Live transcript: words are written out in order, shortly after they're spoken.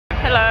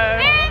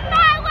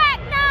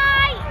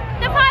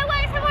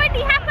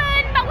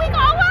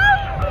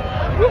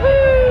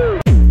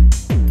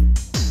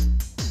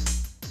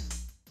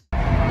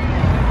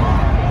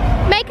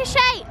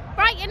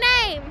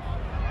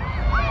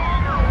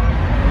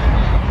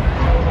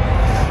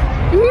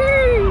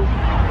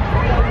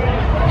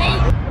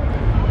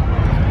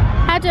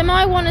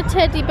a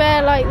teddy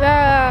bear like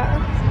that.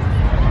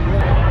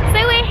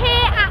 So we're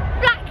here at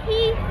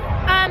Blackheath.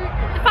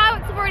 The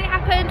fireworks have already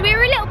happened. We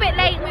were a little bit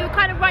late. We were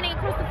kind of running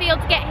across the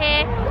field to get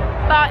here,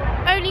 but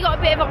only got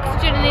a bit of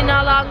oxygen in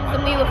our lungs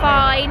and we were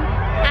fine.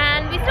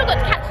 And we still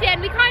got to catch the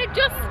end. We kind of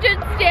just stood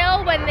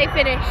still when they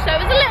finished, so it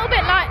was a little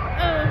bit like,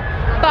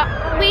 but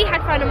we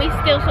had fun and we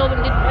still saw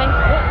them, didn't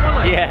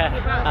we? Yeah.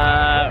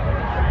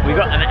 We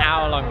got an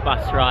hour-long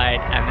bus ride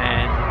and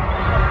then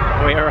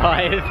we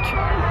arrived,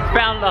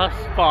 found our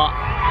spot,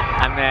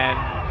 and then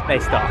they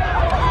stopped.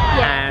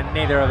 Yeah. And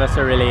neither of us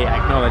are really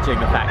acknowledging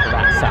the fact that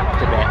that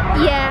sucked a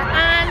bit. Yeah,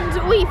 and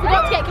we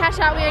forgot to get cash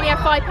out. We only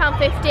have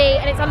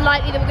 £5.50 and it's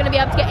unlikely that we're going to be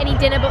able to get any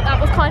dinner, but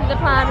that was kind of the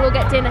plan. We'll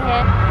get dinner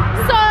here.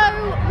 So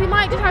we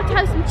might just have to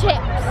have some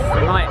chips.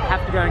 We might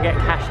have to go and get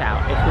cash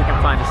out if we can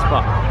find a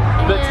spot.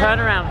 But yeah.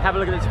 Turn around, have a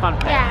look at this fun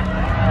place. Yeah.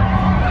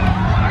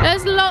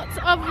 There's lots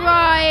of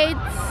rides.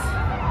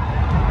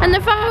 And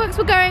the fireworks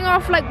were going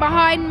off like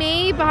behind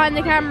me, behind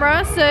the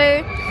camera, so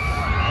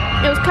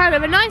it was kind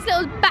of a nice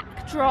little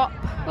backdrop,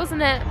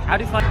 wasn't it? How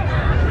do you find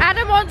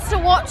Adam wants to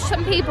watch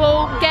some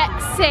people get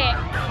sick.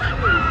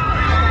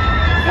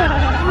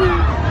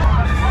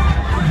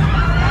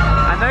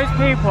 And those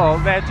people,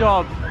 their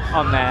job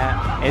on there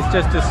is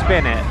just to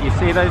spin it. You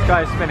see those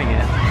guys spinning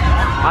it?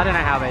 I don't know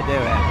how they do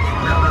it.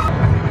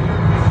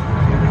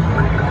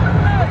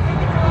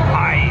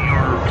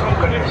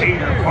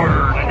 For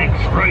the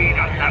next ride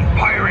on that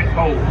pirate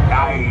boat.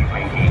 Aye,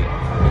 matey.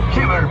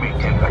 Shiver me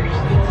timbers.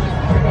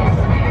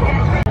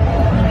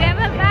 We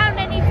haven't found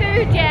any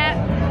food yet.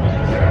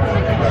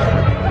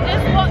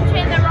 Just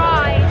watching the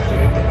ride.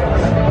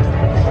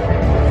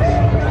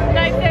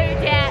 No food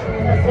yet.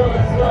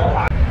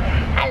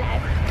 Hello.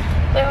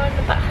 We're on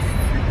the bus.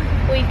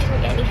 We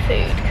didn't get any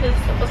food because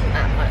there wasn't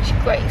that much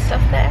great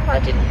stuff there. I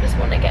didn't just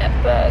want to get a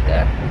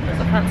burger because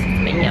I fancied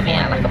something yummy.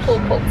 I like a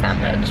pulled pork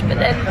sandwich, but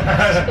then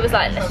it was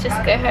like, let's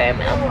just go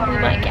home and we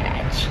might get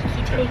a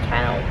cheeky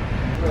takeout.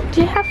 Did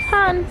you have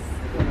fun?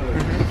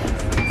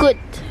 Good.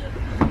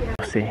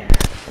 See.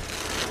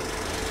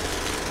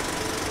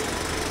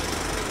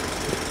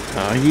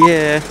 Oh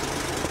yeah.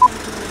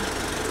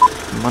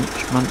 Munch,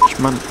 munch,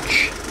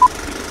 munch.